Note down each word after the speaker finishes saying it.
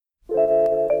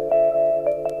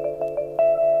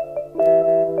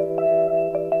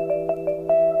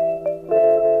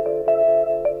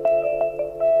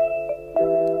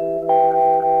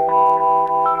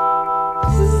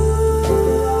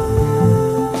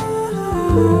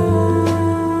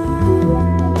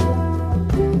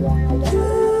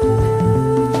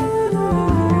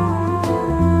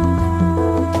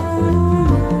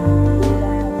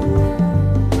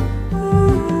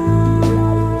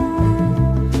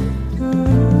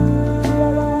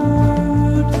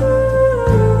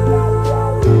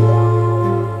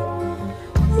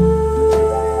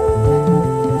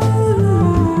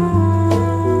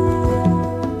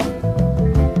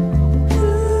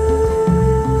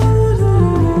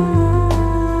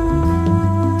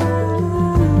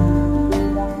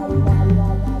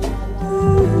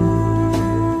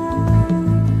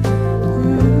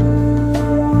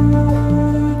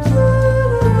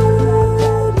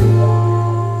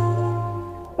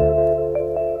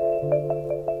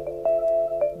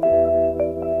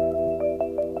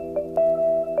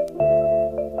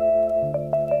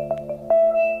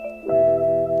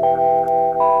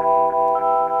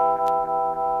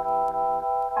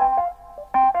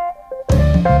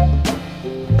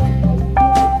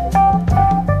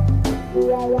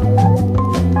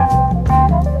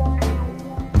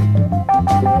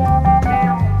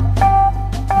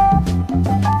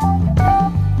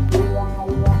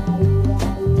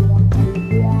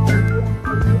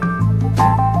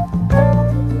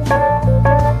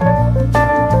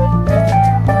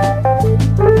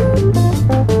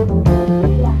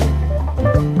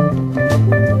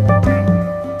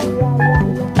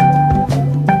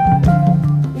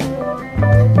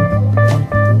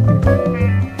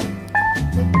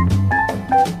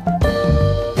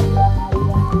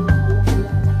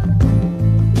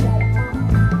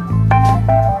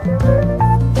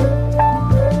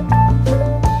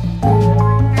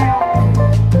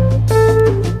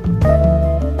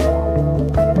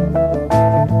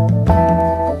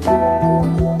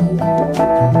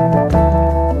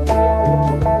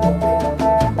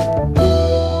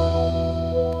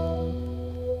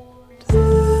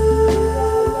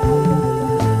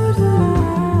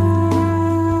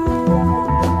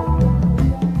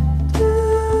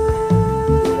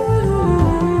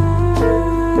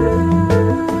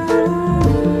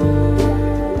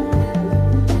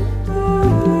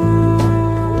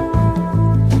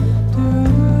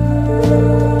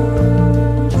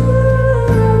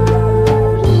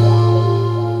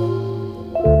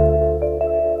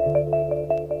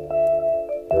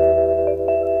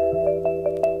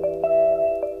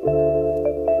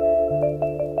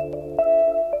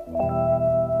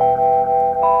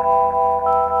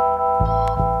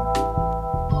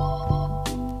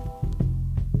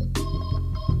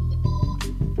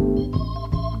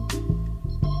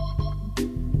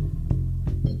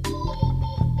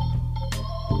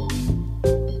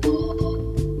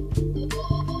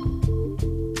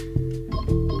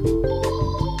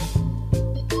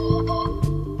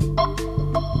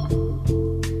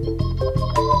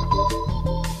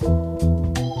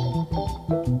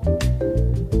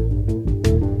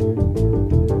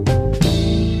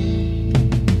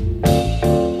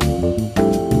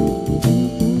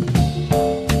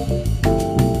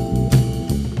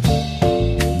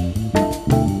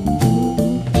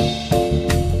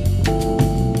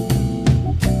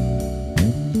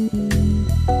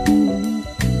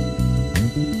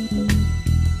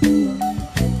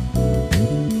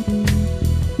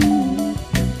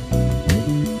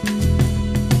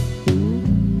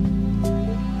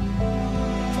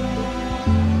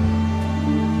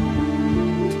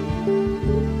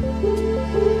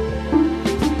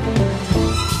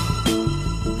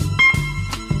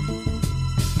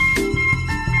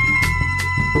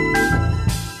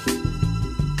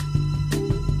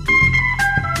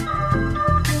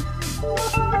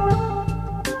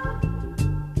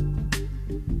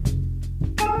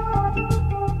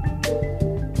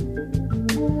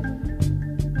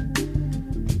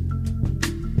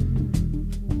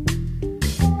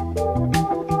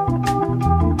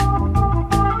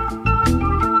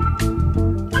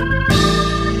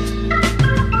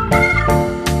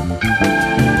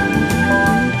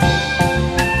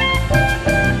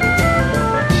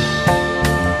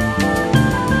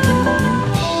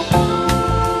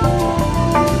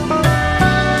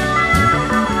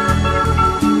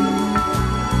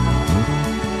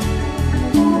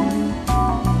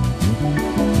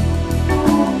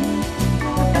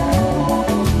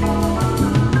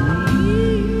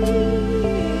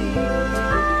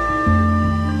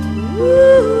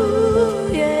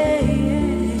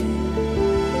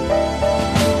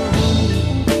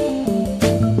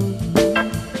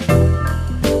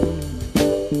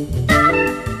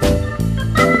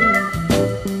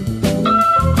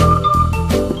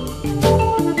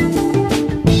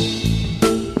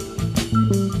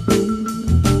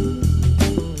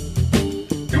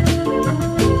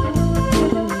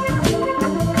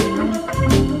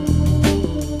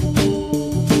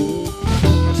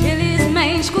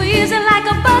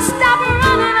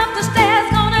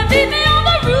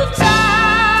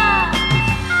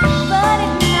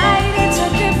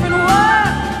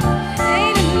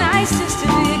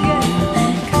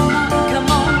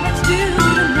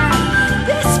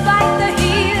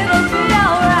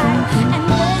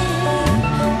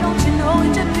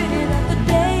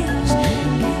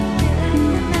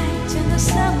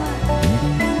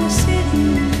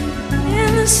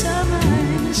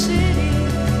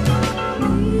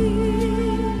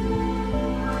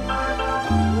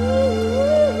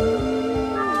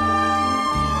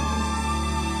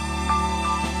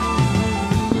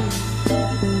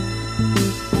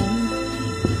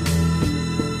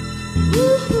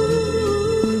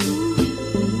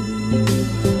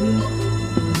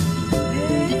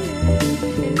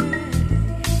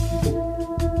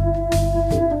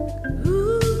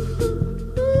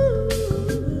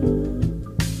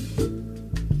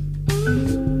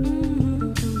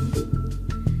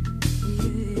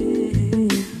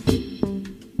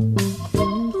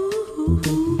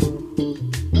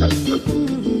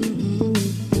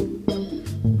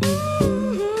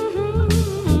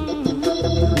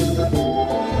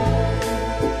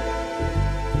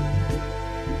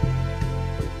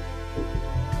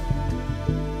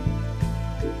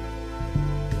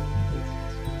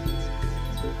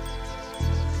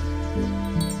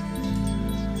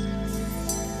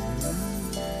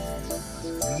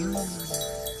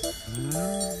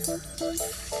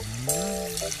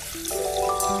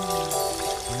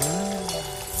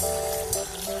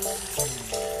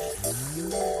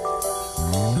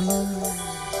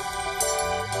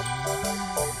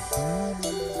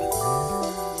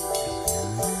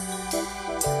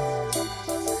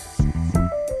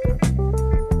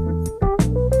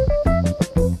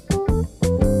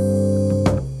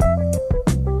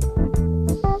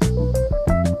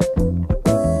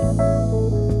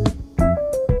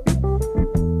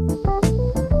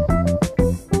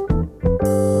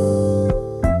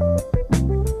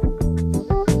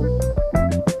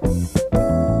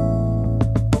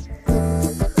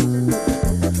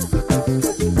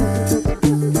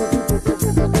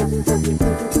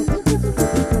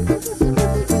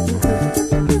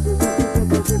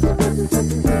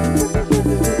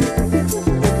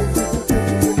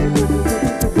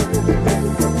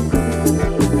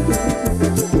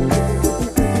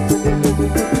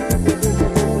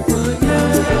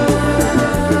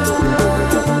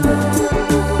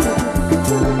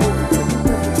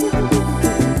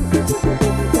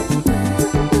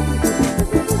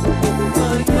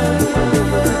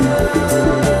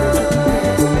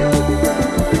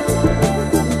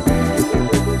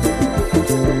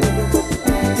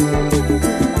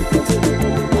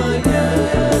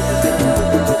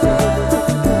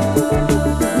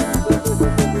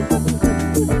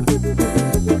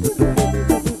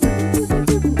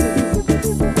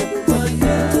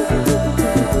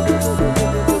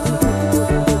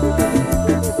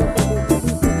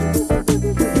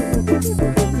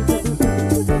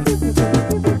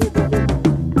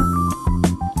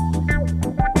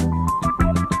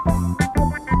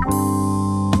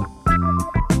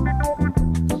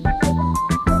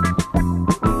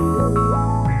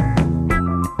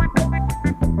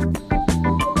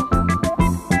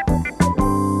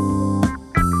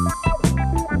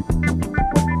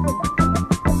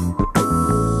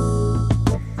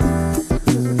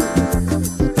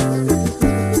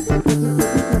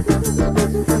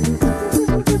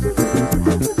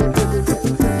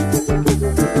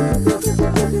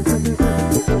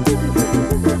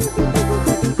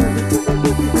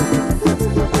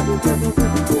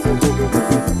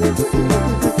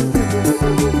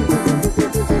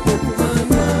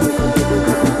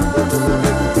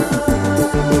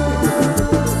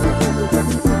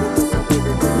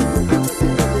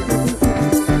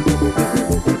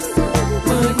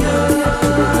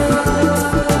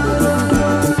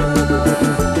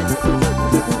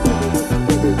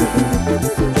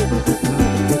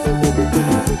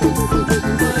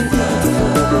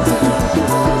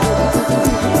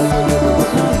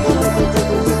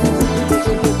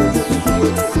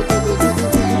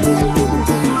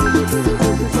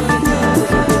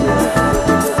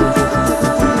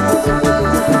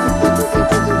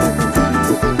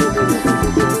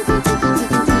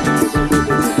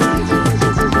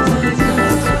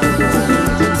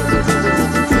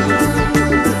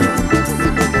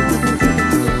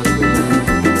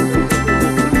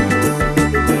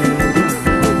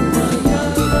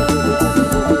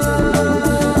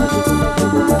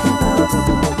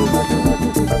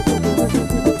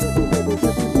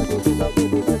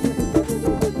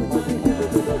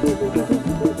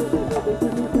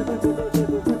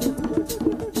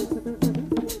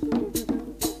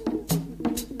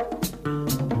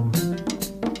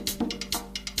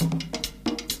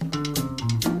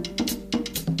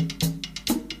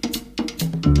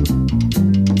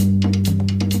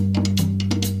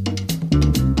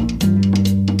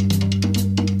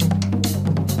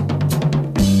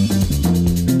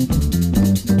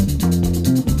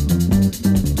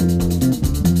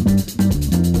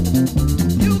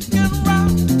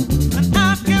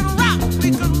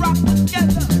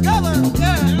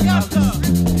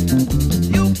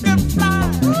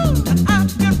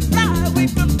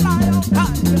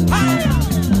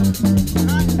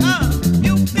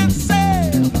You can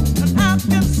sail and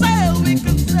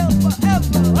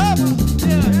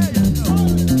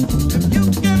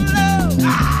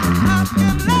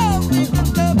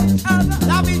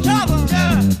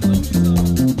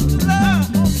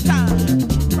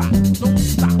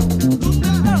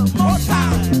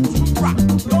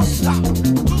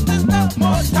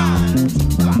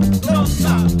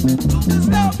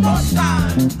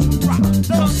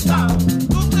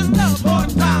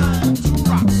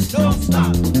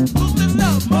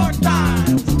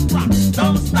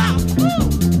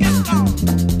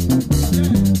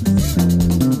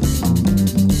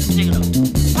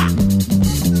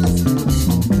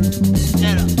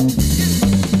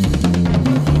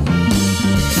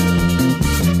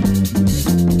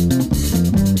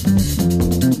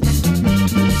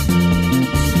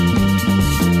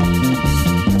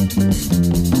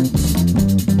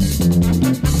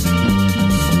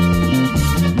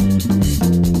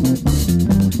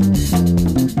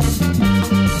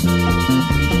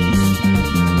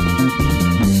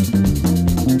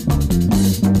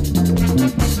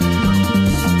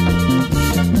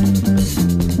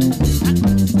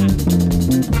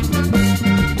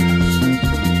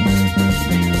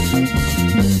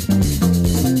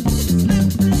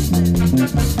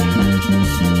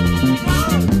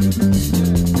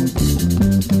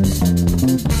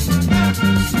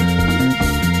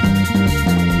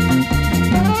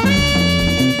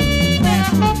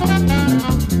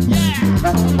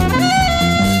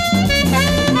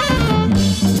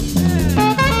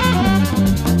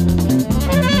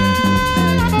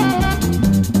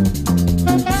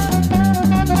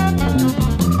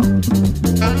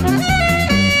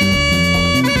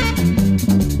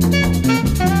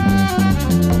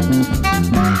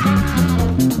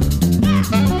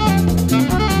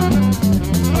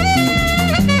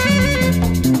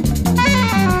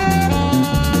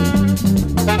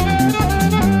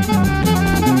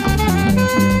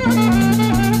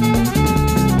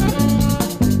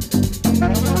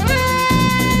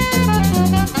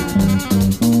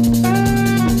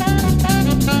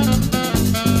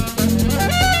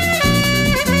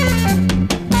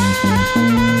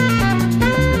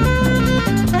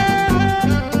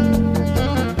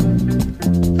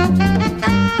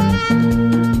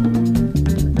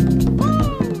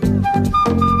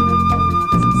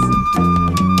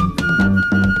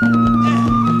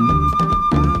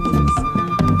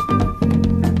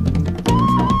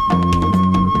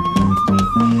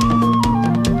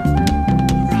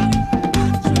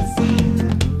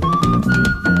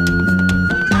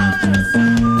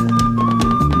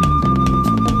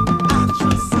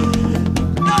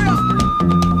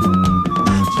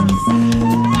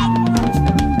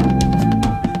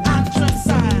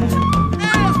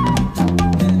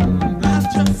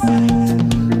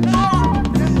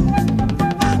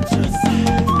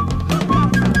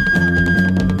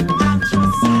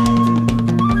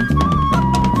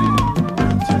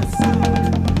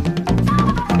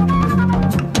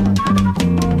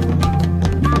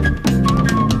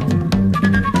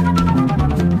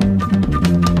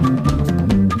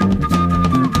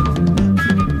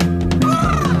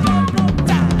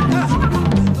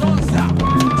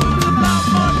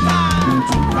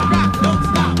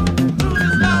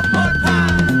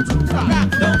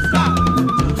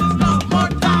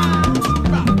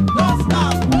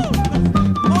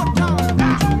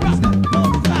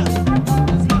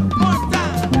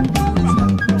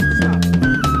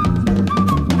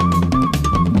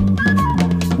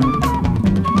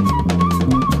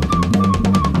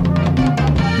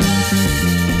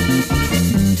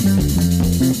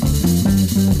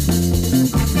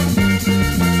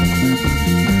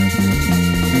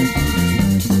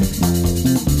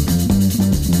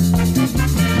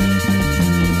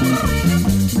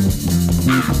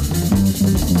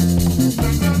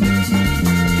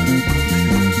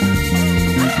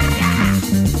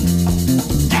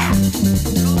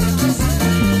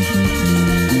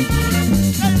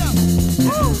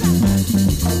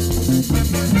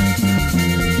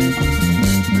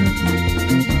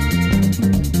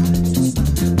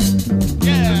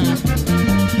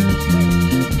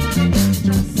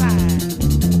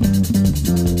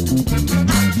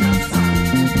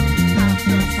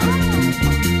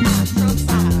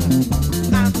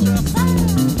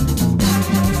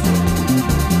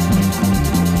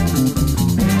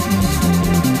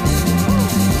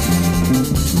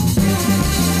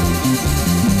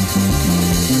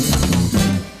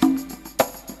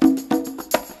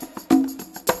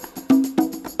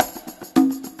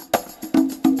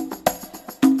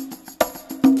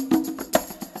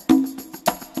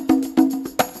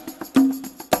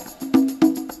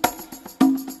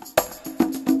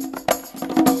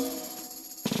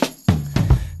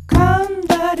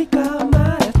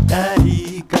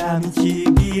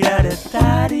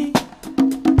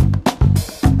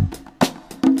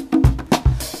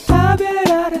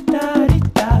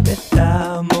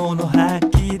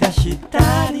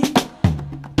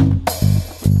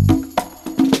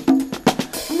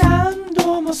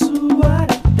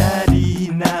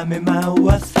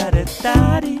わされ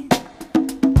たり、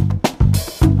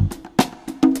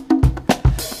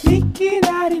いき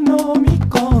なり飲み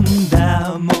込ん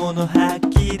だもの吐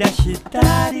き出し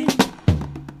たり、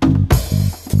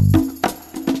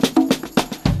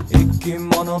生き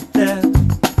物って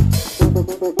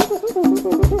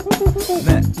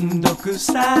めんどく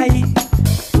さい、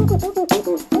生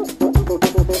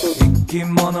き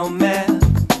物め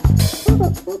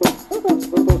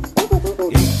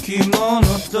生き物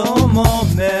ども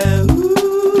め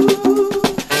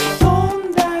飛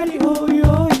んだり泳い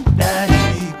だり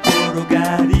転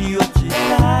がり落ち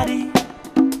たり、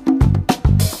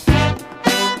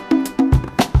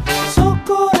そ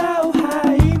こらを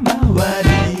這い回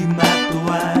りまと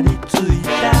わりつい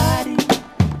たり、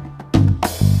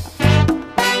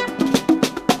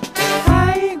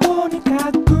背後に隠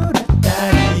れた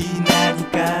り何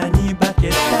かに化け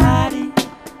たり、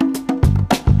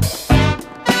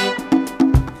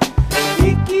い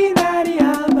きなり暴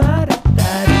れ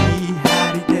たり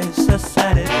針で刺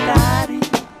されたり、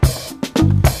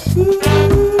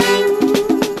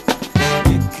生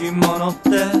き物って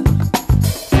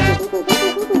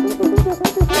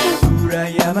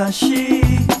羨ましい、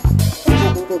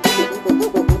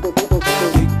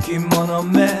生き物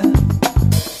め生き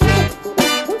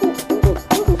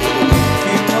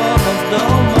物ど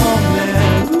もめ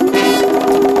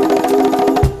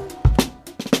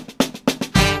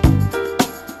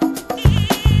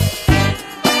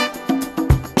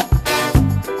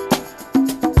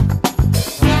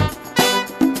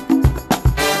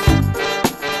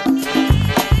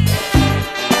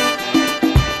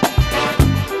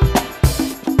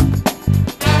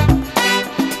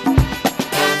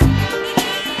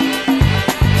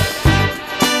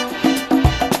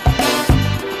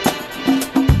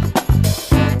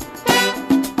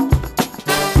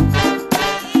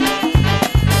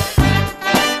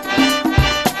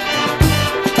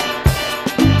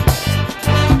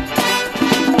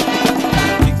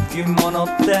生き物っ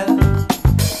て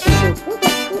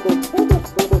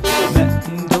めん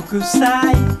どく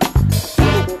さい、生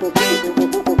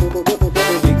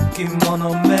き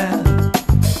物め生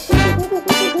き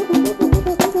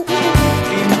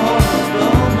物ど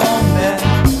もめ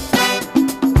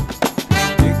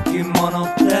生き物っ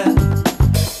て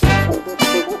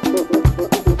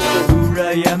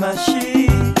羨ましい、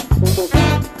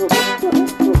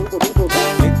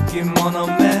生き物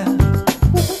め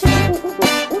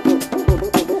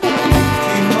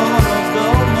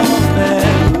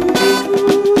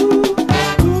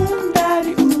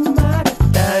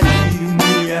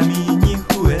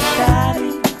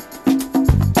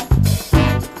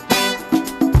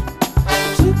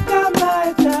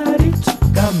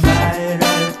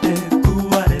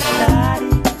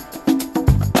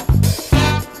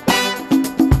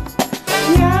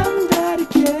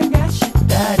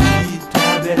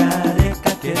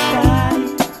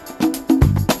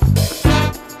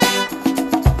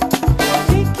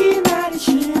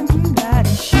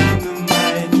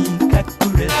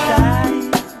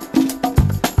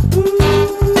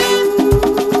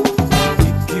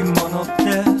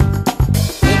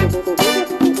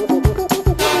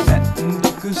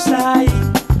臭い、生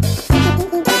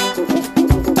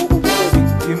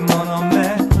き物め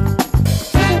生き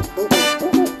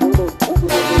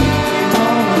物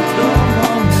ども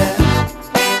め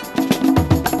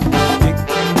生き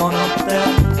物って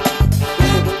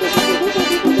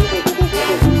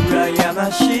羨ま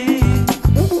しい、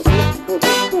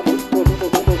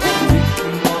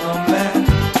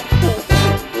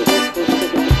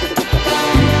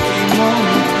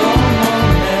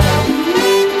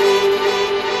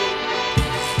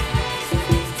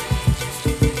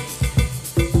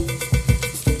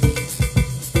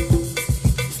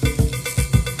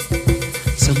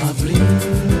Samba blim,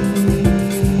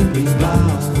 blim, blá,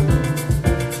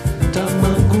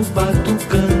 tamanco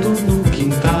batucando no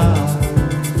quintal.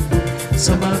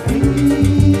 Samba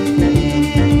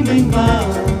blim, blim, blá,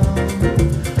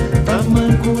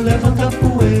 tamanco levanta a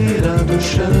poeira do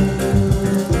chão.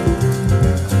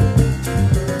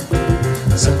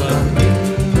 Samba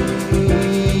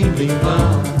blim, blim, blá,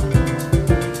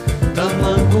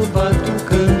 tamanco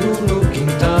batucando no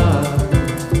quintal.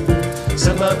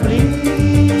 Samba blim,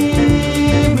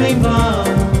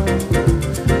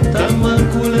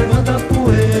 tamanco levanta a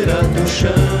poeira do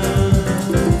chão.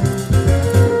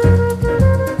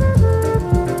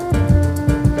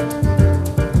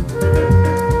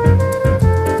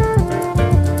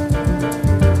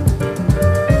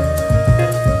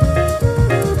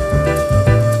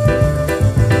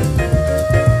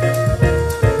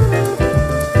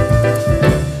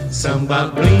 Samba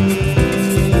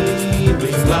blim,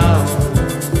 blim, blá.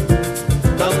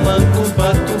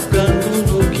 batucando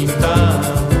no quintal.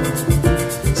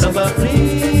 Samba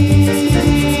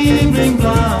blim, blim,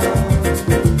 blá.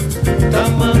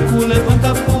 Tamanco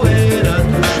levanta a poeira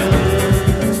do chão.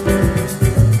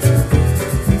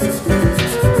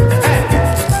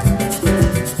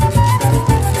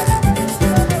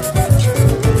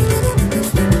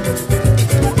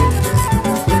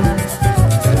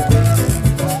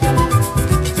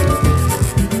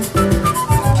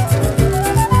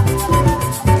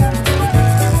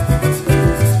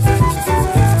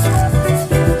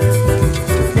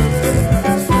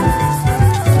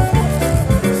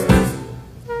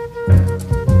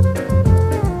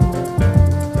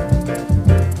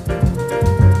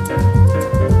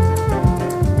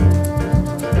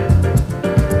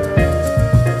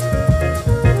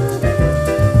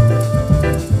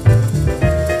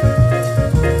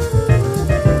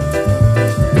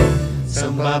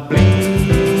 Samba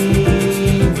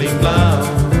blim, blim, blá.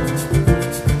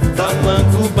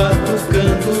 Tamanco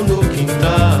batucando no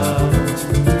quintal.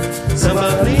 Samba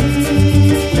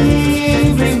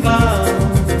blim, blim, blá.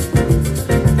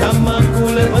 Tamanco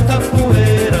levanta a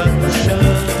poeira do chão.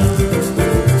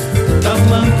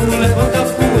 Tamanco levanta a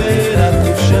poeira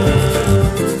do chão.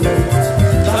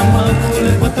 Tamanco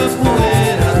levanta a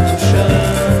poeira do chão.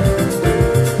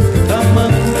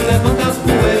 Tamanco levanta a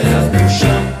poeira do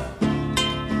chão.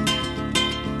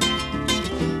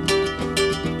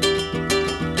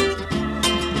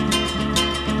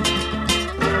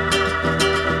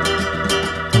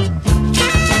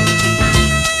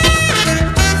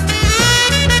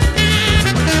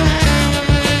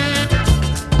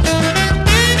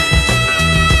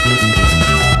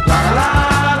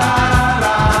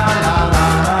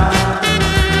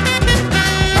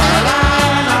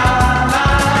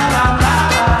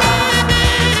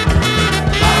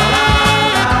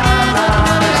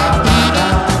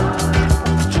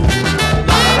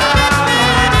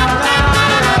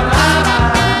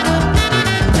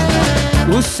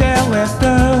 O céu é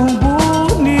tão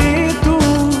bonito,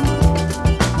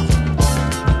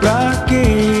 pra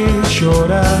que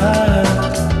chorar?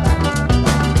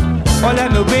 Olha,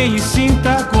 meu bem, e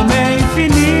sinta como é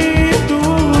infinito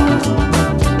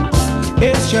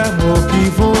este amor que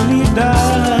vou lhe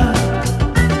dar.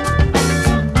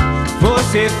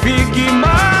 Você fica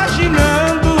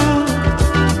imaginando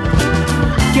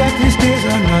que a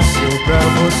tristeza nasceu pra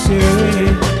você.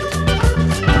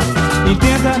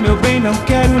 Entenda, meu bem, não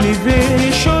quero lhe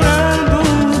ver chorando,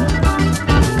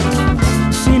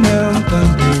 senão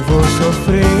também vou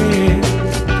sofrer.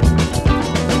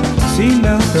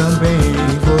 Senão também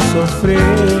vou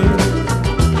sofrer.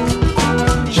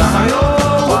 Já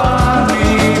raiou a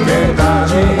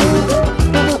liberdade,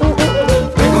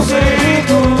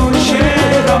 preconceito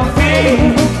chega ao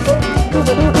fim.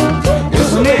 Eu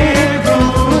sou negro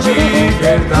de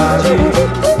verdade,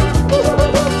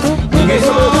 ninguém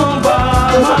zomba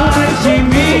mais de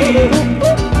mim.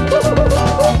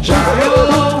 Já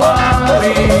raiou a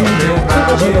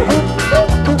liberdade,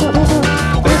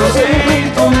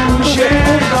 preconceito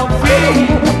chega ao fim.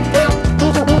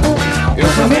 Eu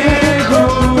sou negro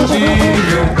de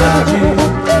verdade,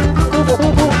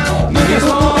 ninguém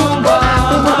zomba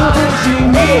mais de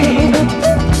mim.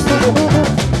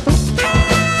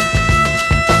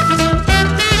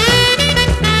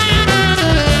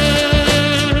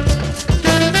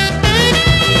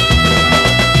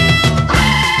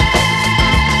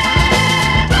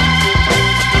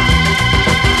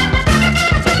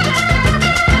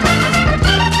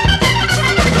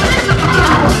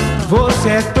 Você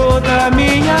é toda a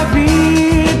minha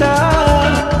vida,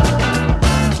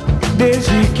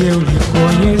 desde que eu lhe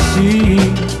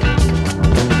conheci.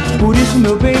 Por isso,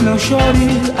 meu bem, não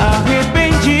chore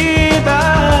arrependida.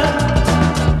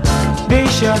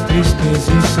 Deixe a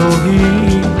tristeza e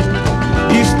sorrir.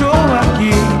 Estou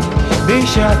aqui,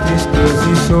 deixe a tristeza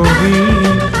e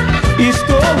sorrir.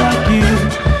 Estou aqui,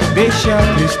 deixe a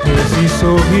tristeza e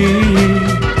sorrir.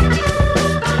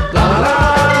 La la la.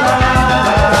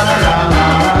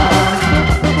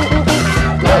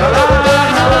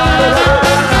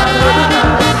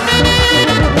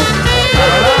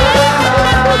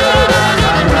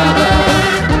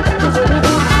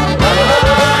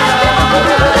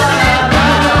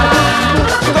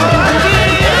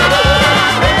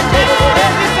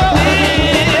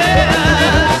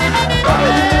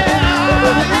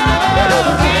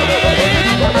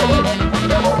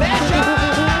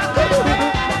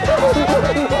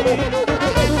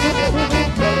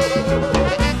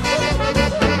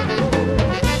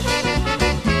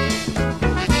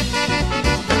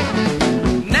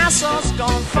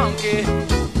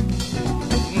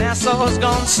 Nassau's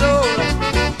gone soul.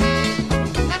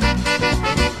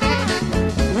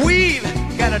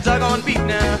 doggone beat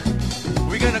now.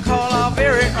 We're gonna call our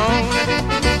very own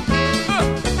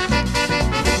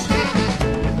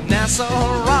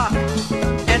Nassau Rock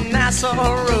and Nassau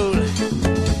Road.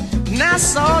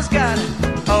 Nassau's got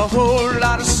a whole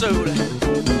lot of soul.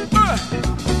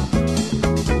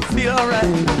 Feel alright.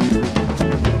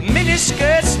 Mini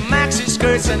skirts, maxi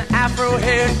skirts, and afro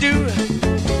hairdo.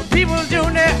 People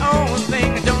doing their own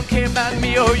thing and don't care about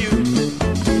me or you.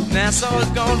 Nassau's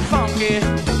gone funky.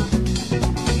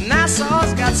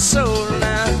 Nassau's got soul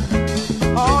now.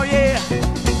 Oh yeah.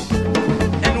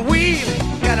 And we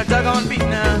got a doggone beat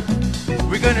now.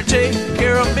 We're gonna take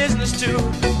care of business too.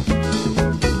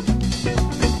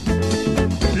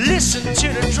 Listen to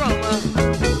the drummer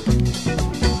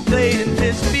playing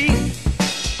his beat.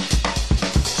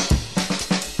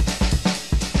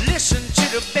 Listen to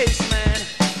the bass man,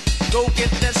 go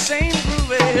get that same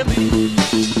groove beat.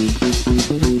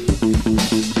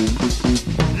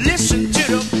 Listen to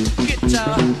the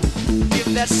guitar, give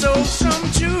that soul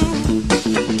some too.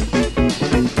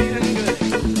 Feeling good.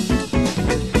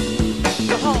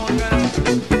 The horn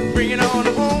gonna bring it on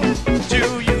home to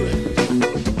you.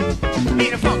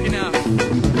 Ain't it funky now?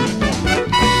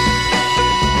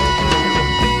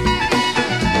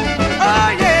 Oh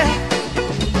yeah,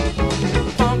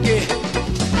 funky,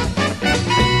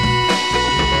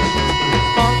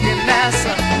 funky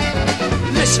Nassau.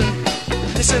 Listen,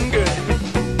 listen good.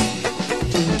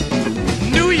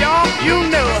 New York, you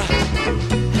know,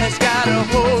 has got a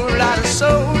whole lot of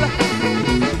soul.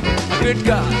 Good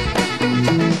God.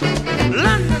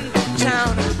 London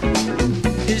town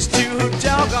is too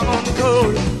doggone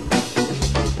cold.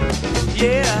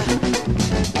 Yeah.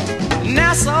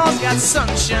 Nassau's got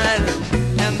sunshine,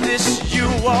 and this you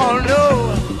all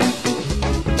know.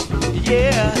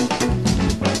 Yeah.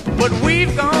 But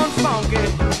we've gone funky,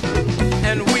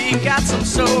 and we got some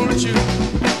soul too.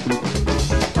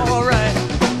 Alright.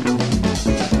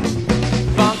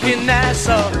 Funky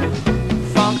Nassau,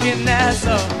 funky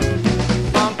Nassau,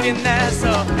 funky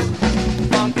Nassau,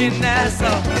 funky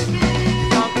Nassau,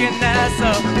 funky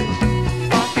Nassau,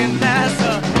 funky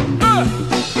Nassau,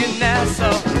 funky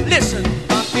Nassau. Listen,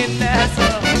 funky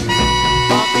Nassau,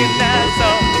 funky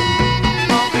Nassau,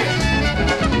 funky.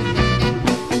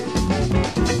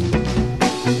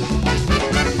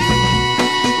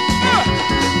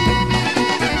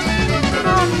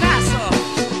 Oh, Nassau.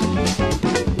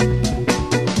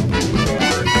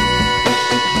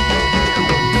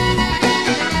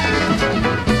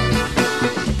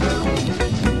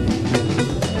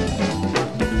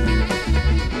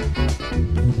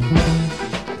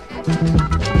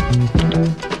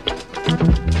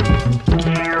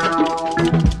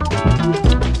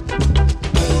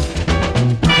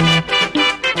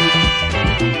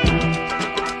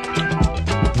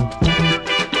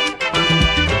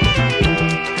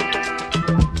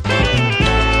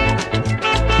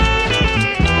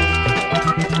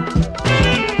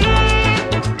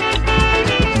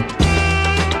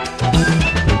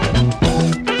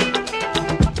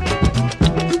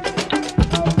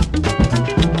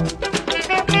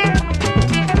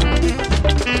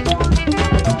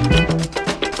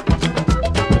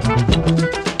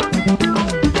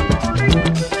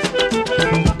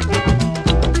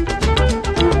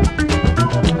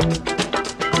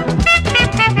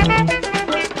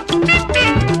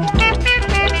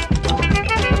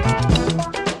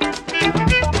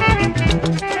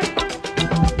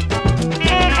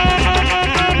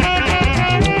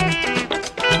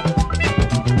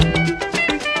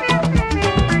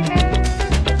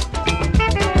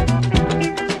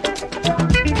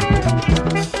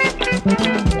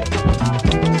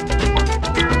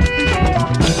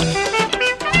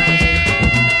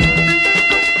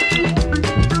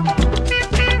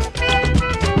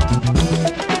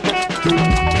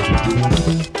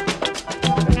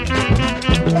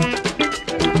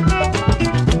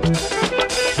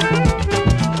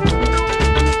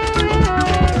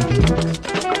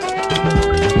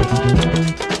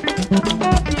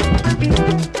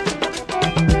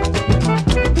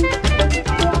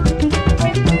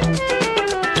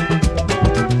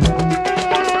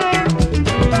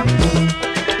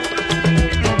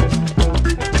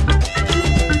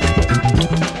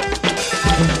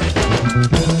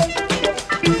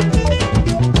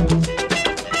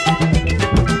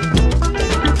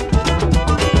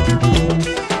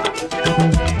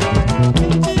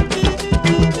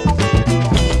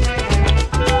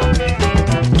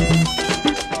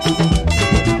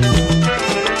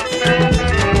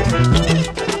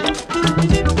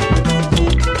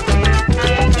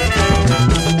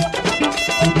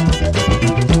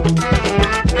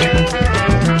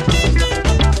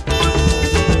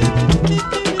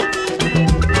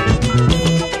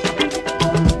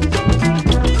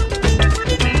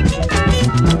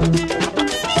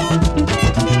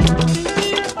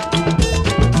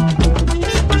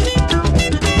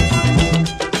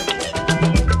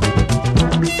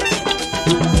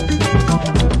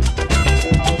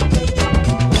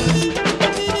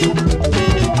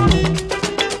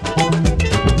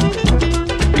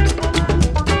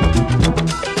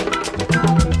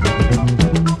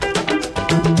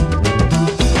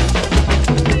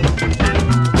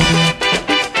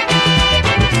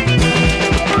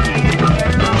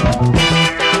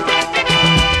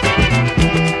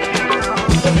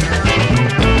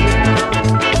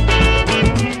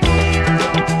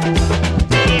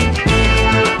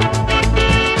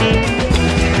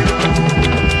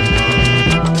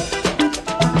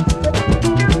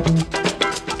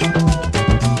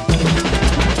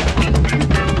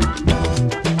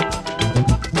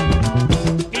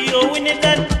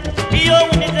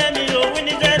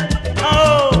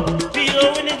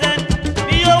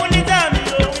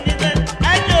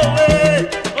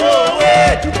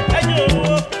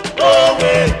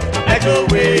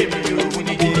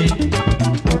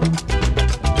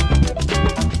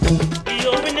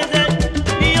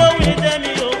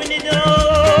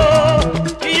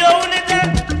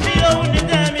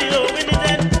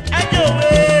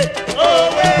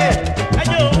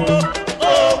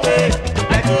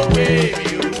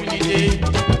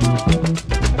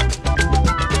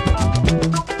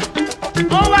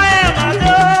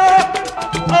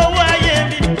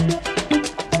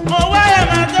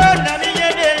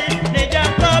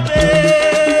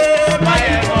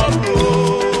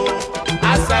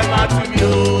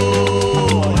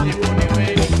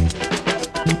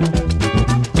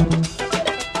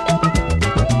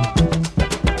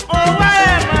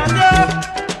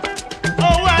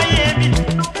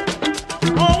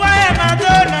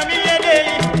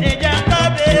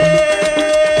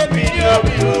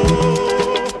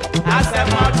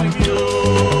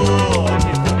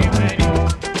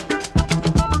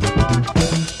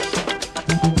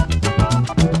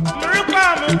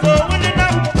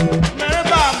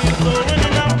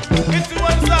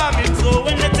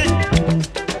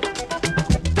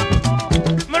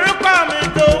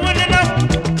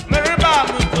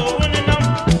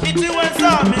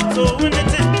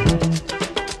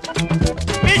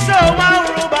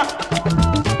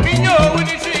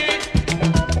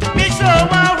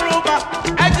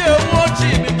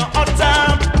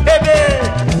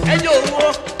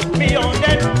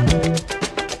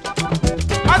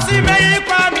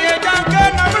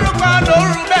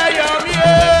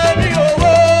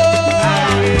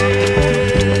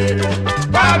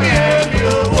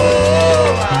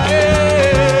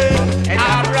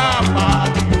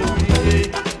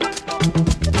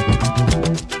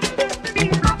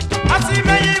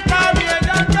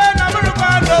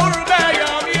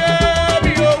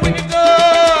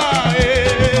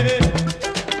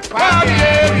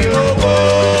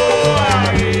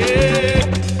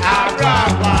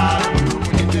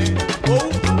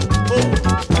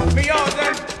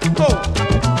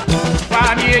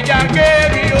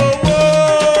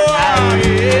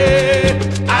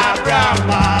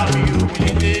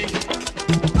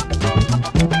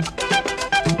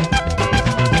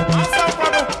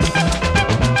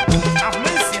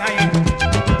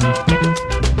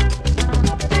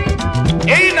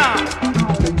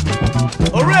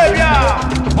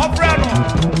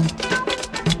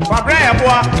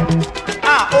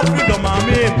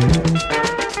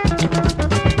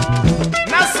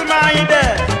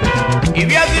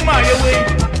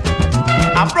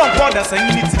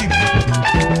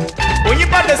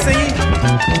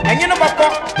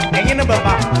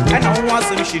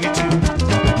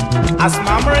 As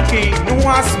my American, no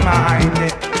one's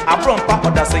mind. I brought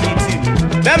Papa that's a YouTube.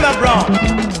 Remember, Brown.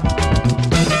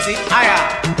 See,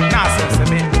 nonsense,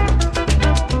 I mean.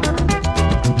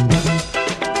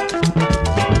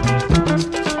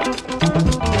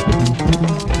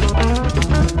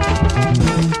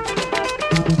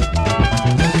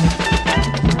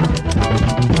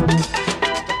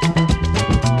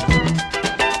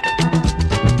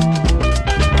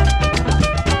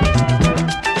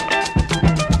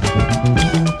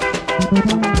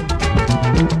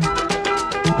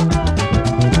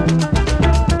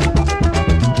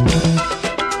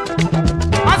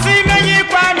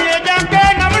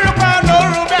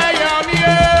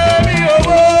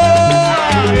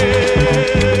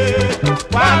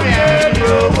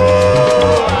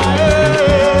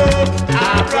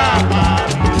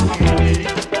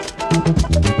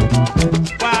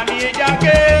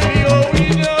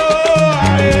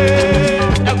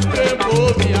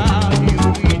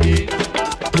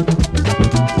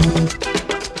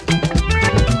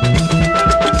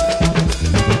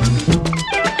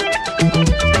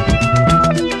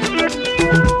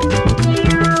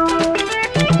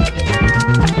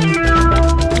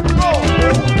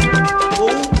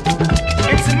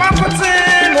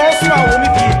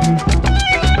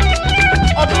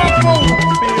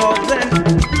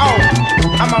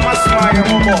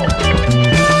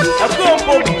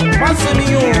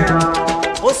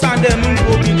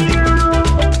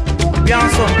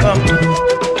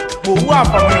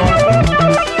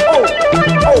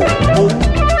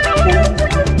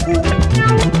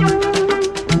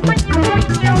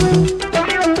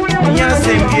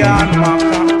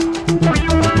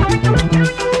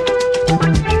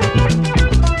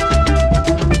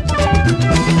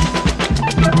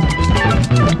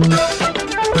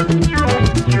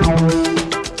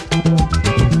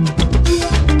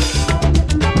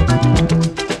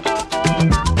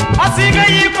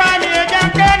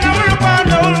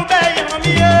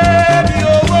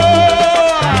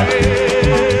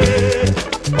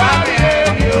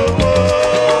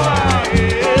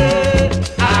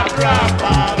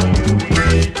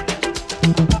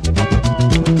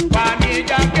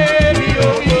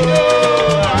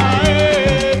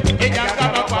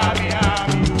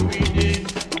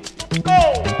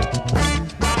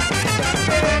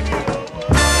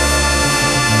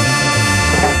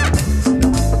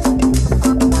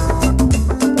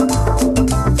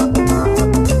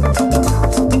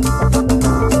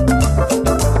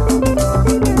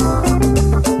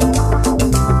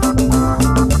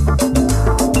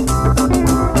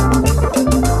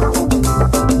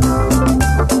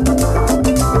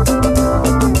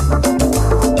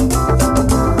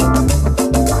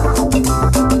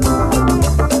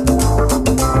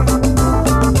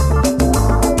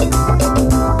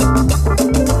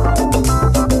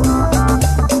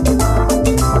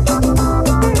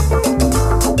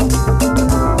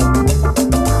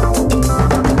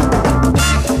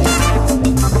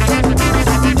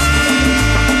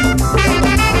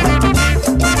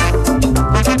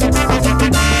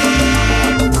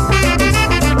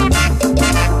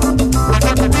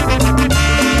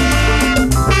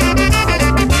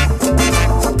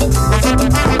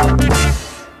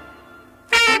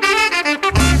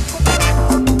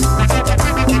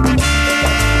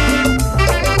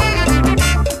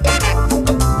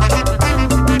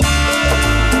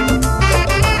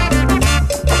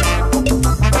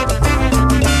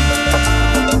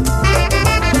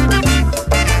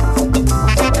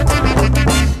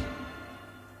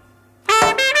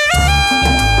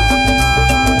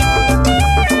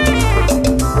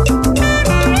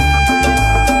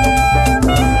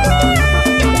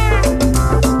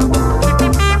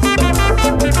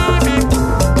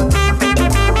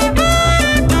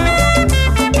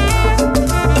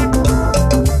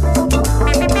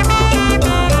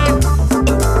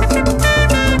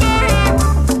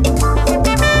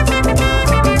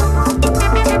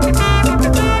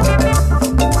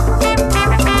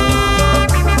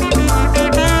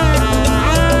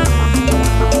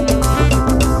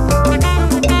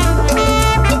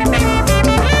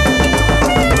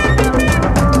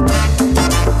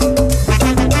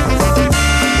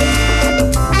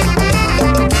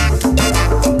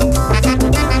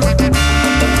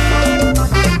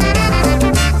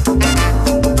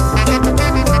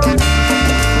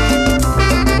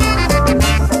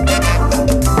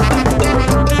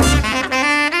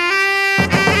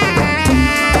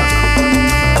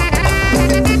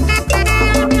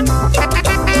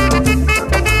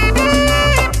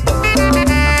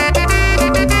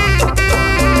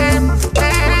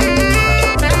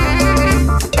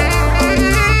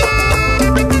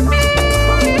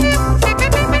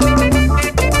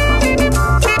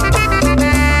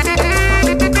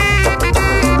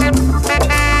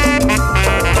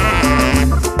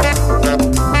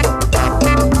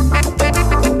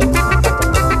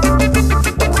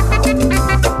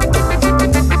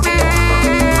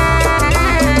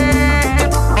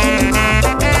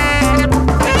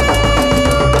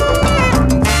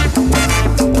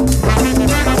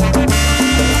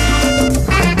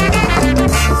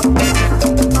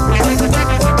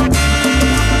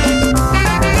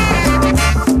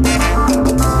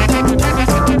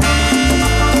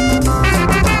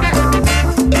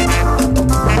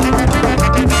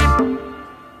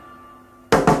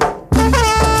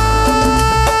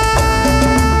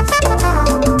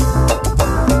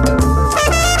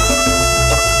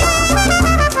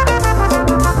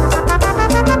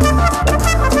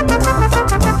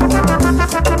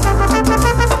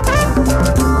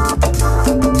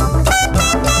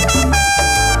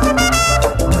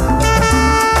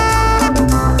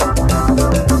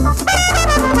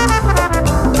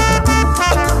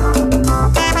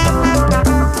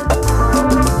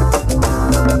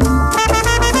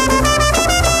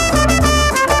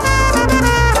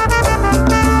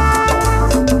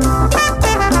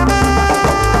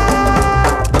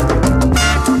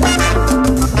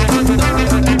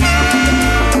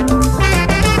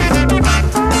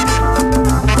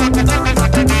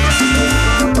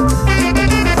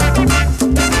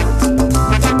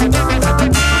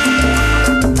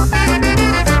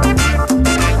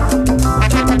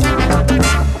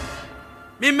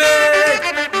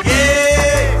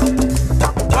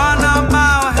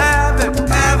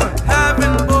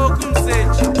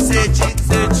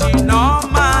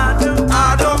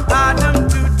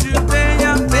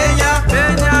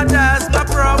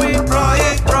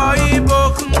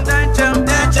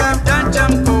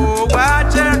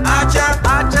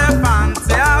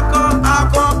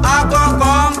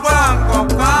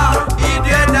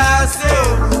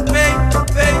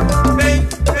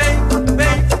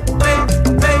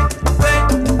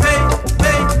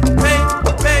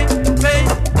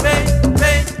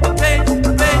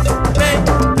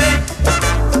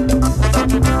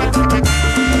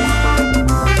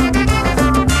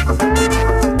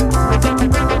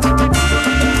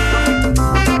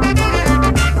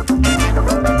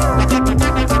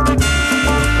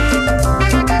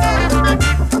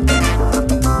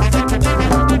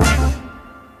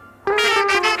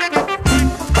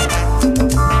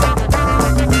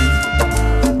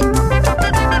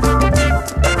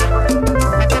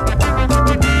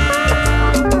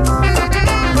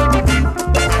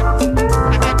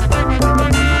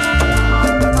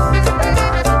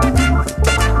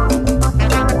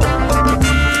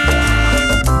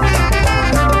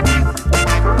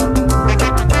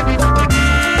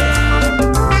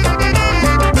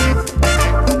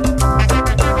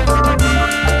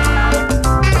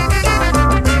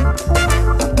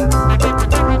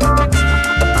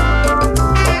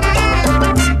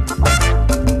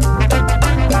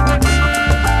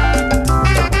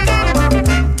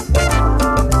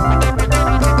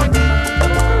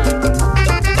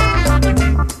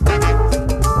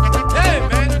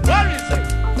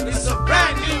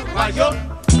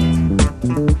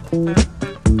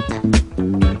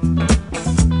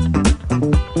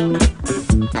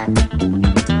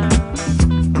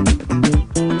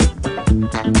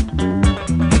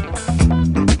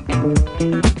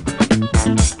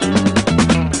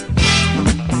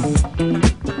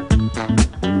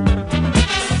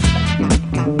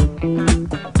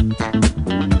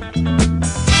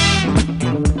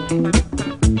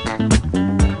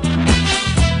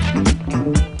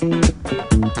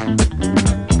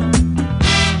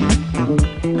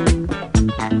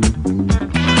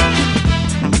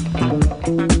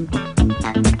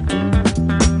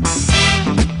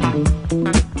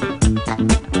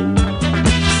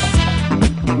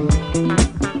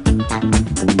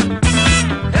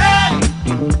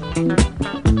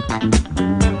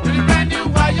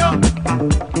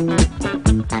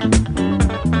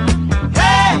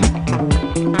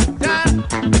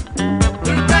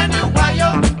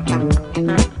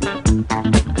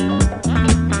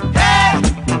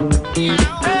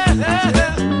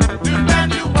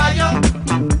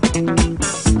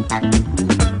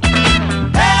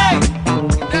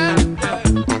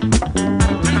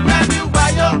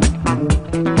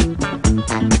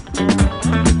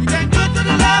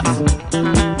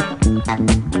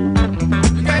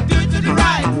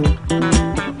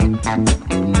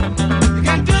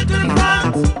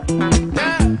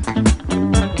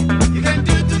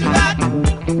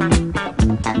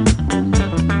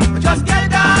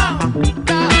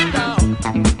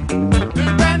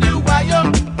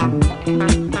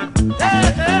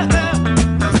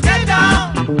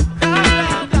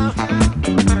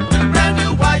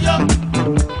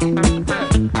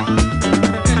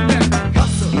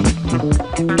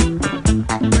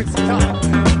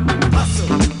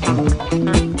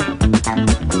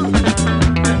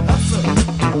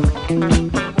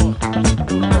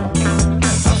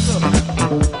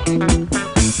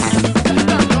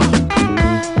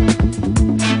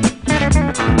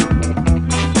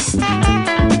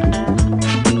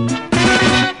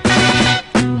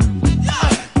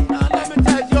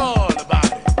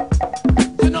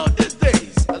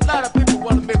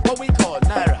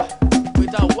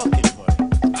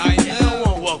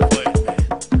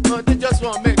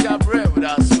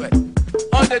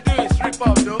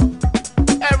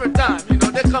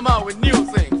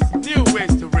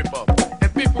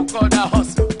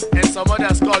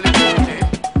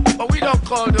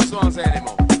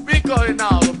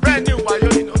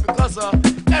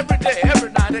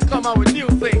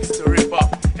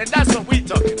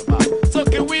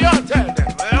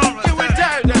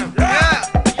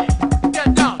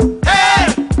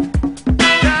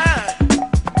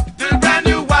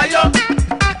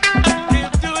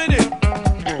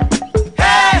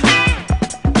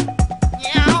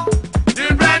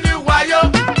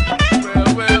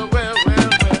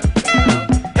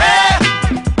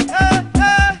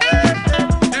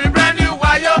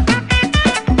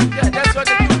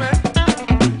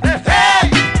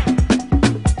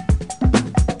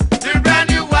 Brand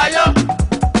new wire.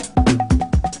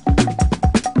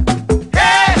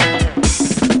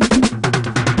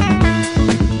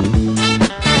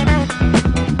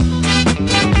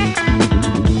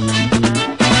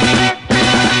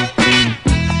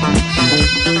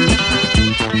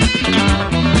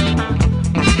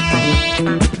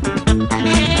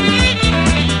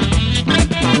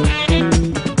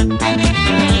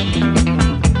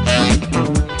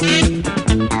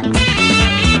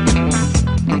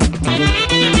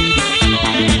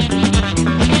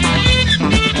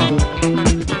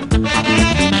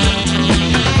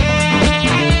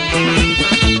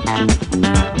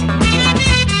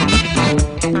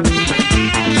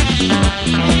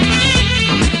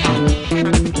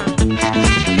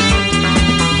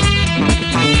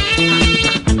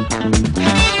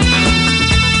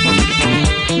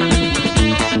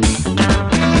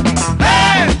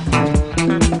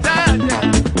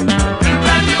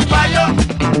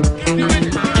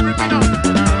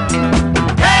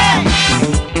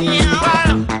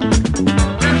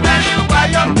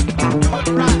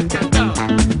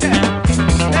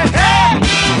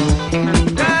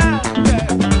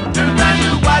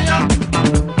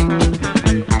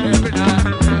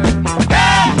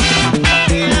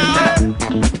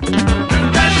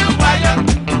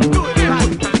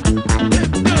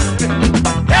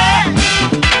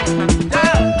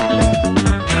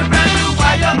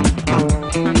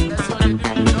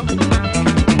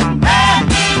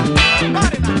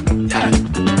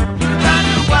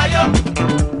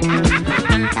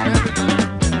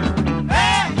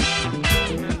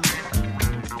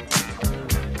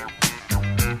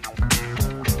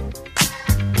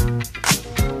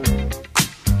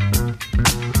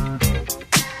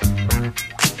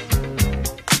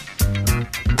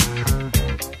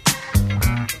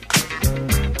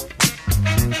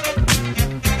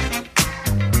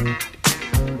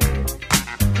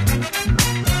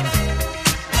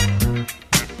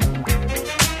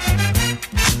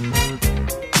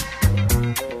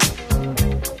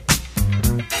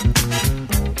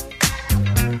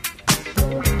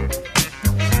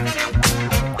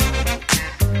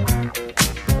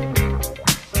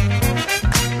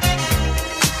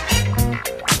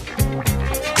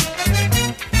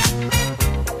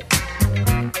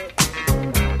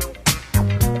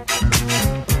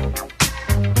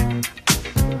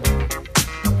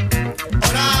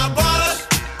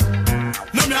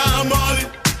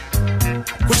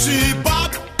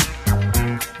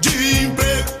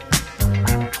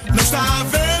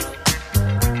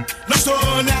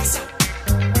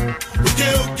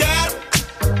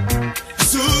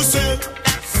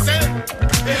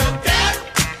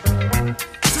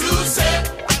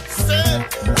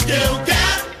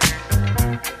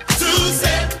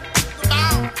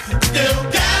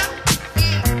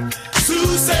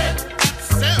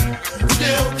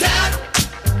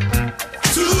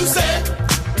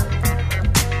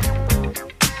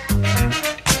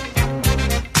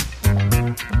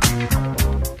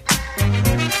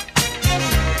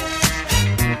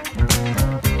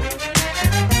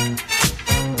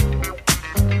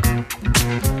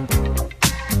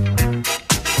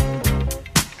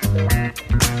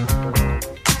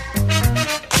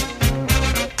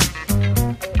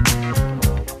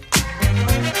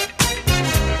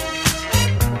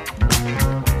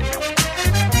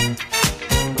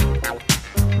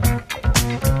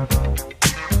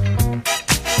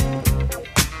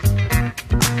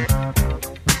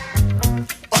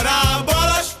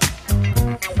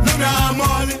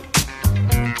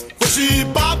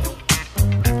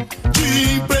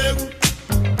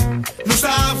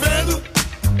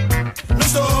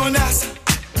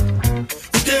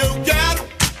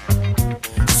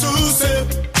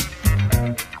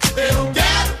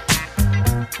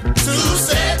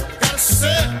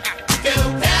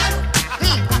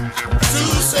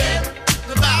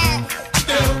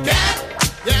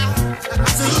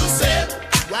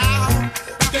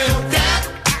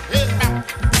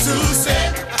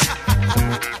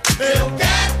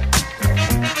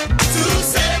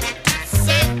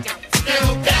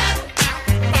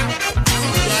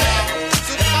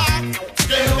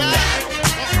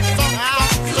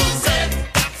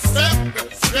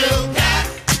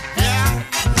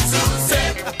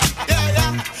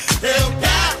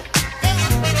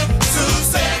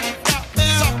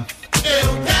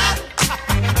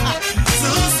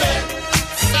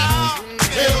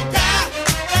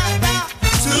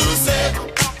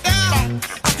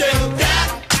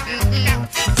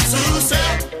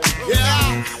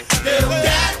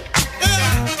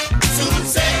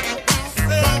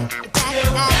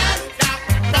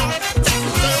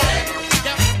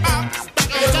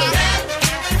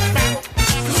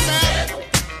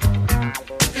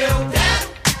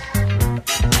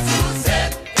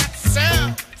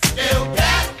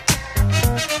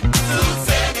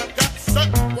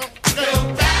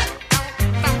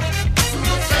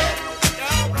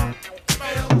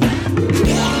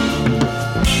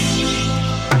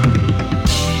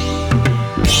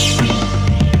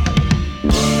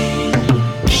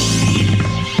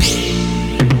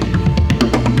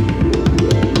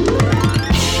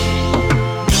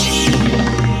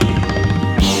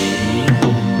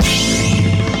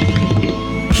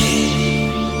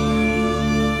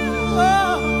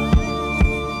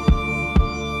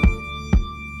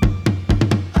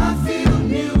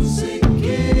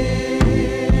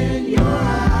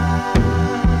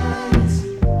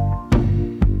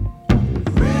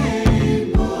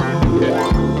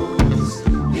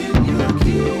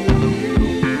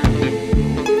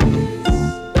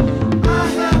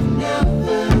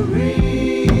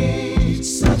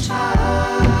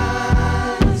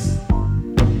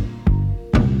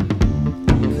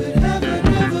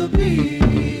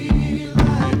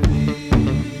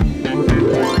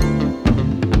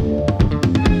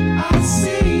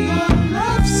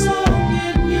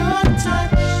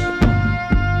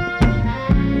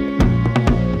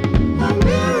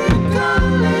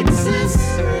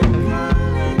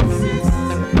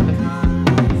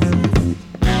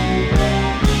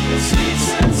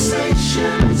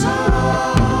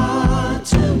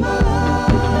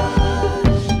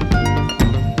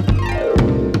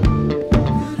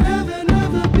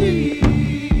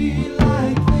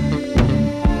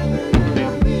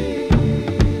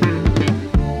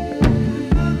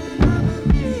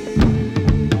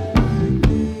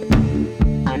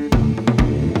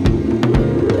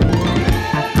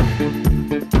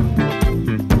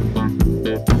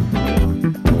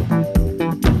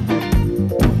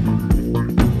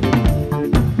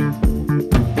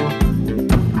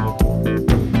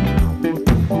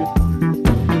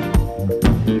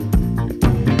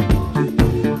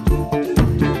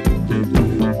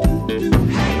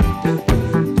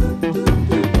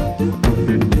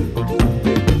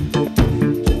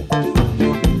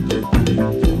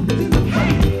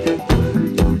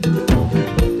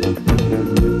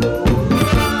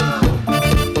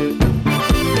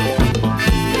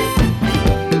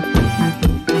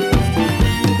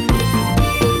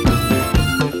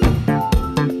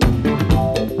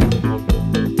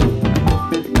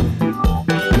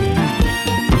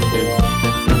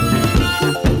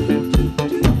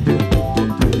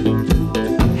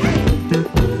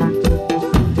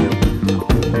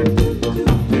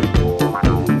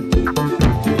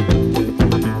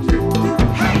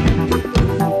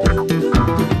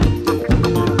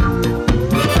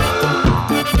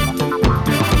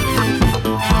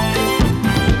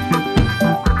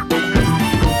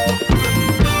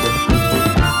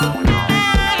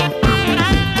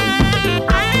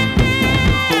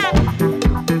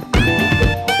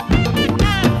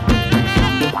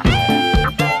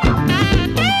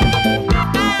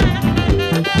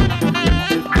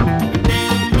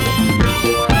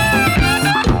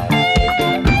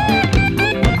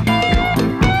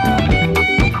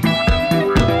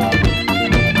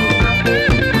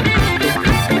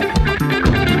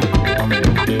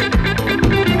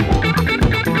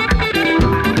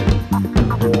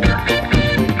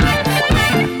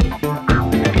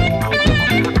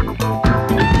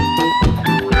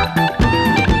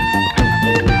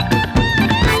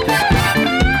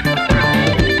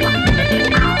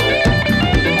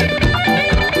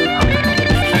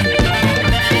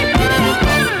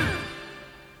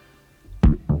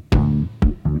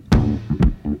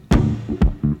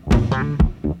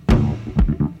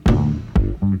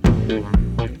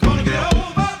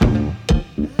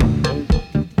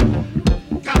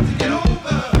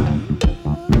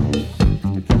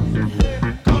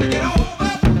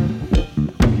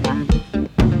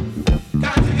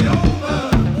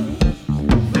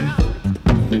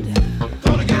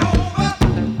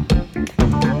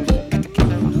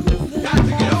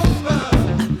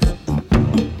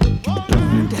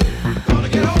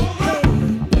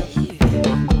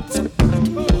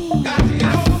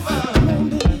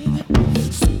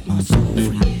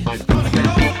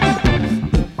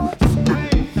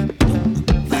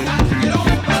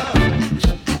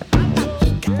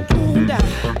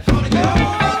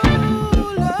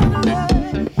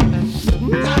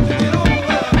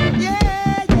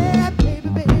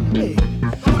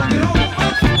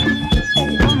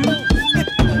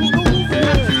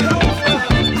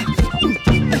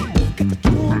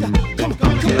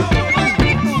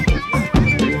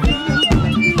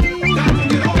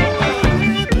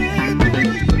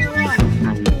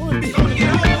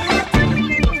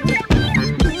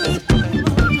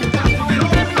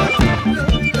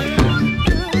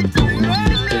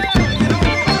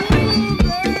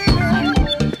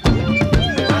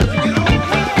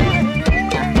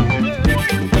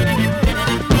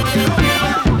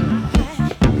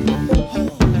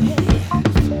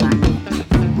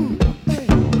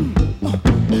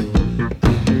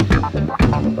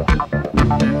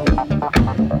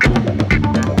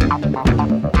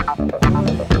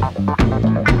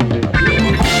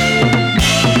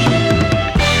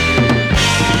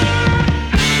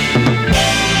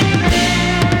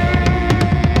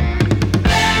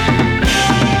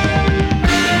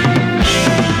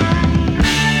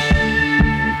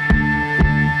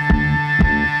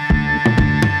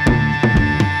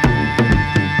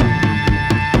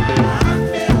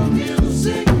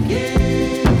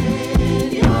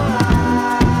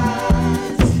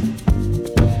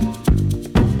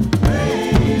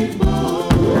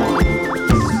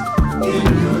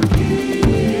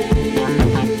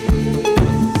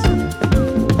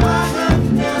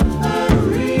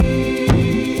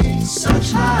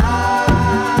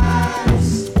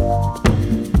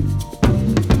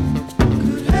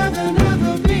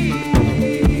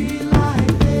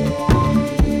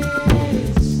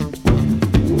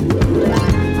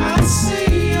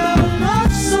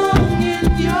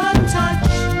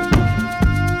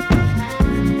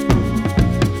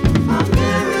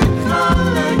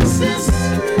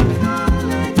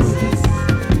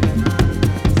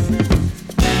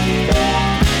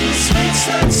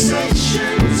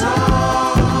 sensations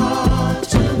are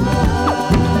too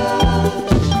much.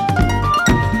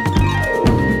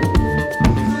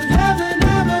 Could heaven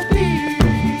ever be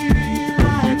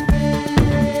like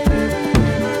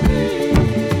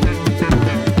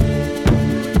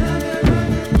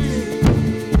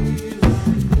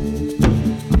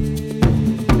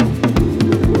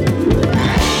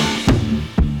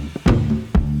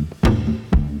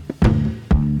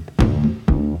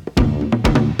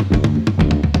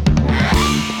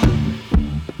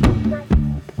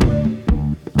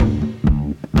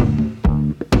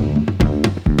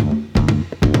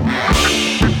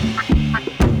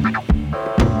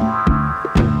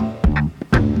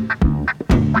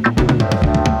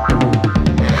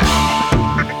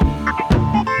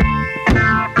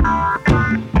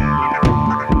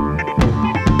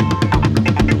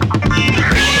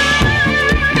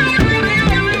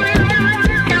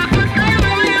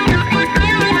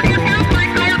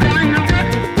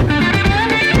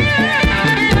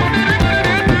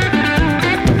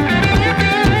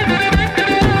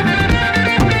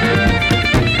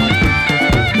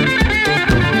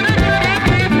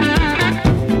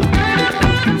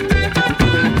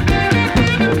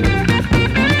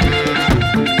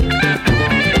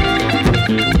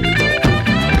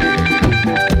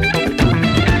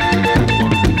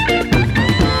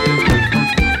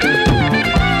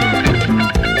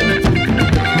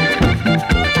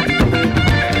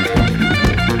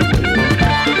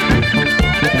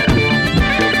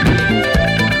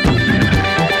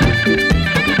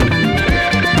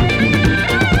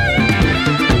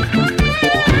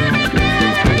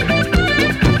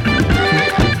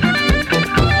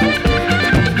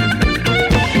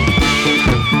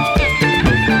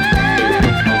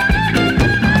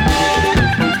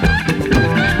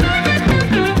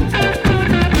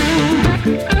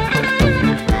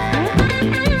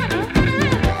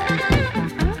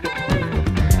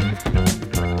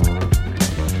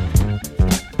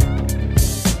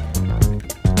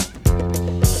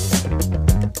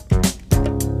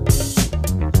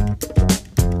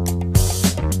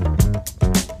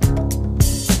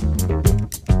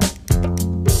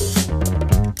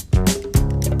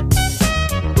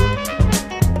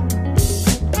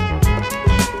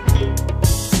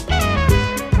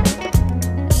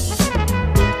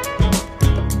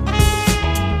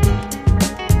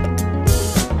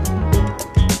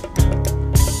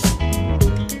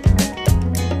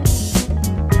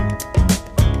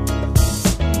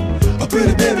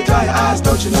pretty baby, dry your eyes,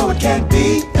 don't you know it can't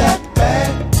be that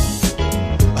bad?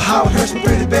 How it hurts me,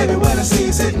 pretty baby, when I see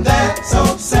you sitting there so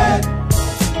sad.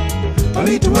 Don't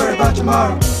need to worry about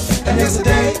tomorrow, and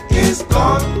yesterday is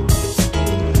gone.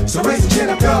 So raise your chin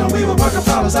up, girl, and we will work our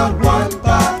problems out one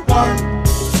by one.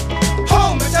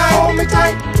 Hold me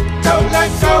tight, don't let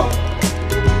go.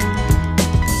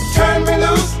 Turn me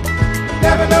loose,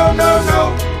 never no, no,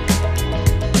 no.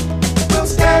 We'll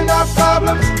stand our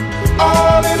problems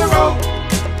all in a row.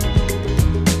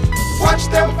 Watch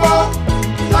them fall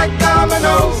like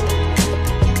dominoes,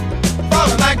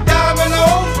 falling like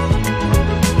dominoes.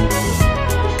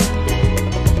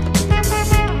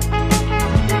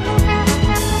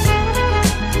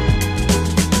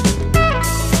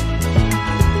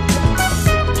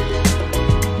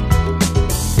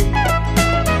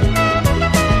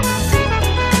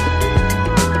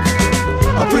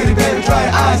 Oh, pretty baby, dry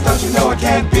your eyes, don't you know it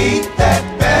can't be that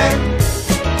bad?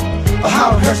 Oh,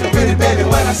 how it hurts me, pretty baby,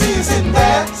 when I see you sitting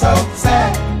there so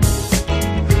sad.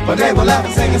 But they will laugh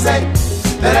and sing and say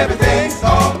that everything's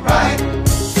alright.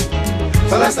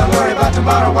 So let's not worry about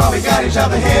tomorrow while we got each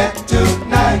other here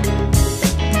tonight.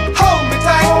 Hold me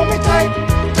tight,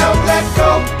 don't let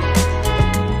go.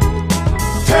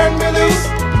 Turn me loose,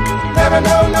 never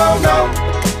no, no, no.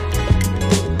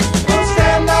 We'll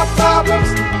stand our problems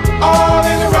all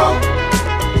in a row.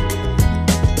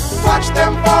 Watch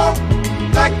them fall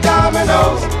like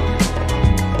dominoes,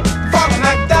 falling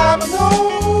like dominoes.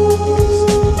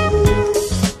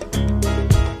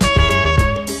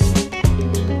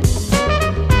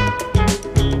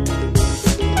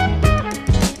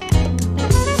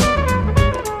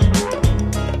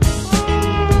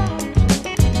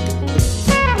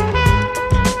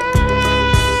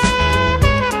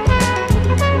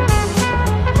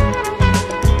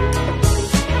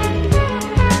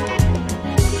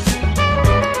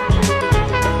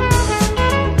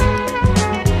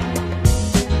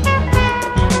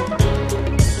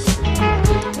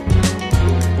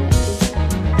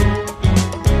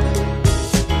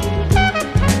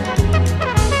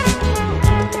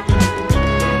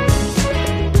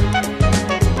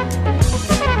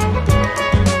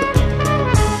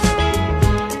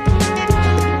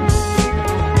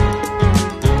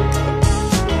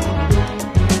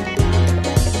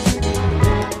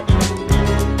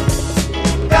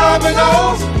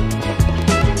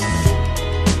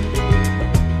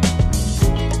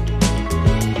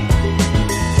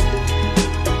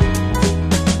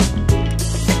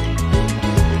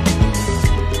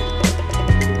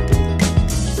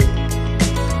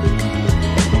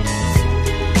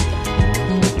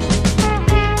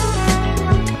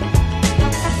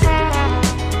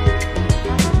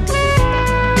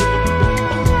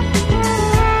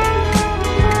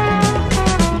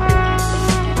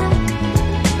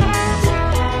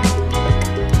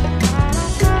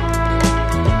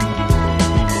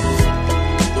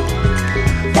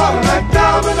 falling like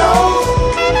dominoes.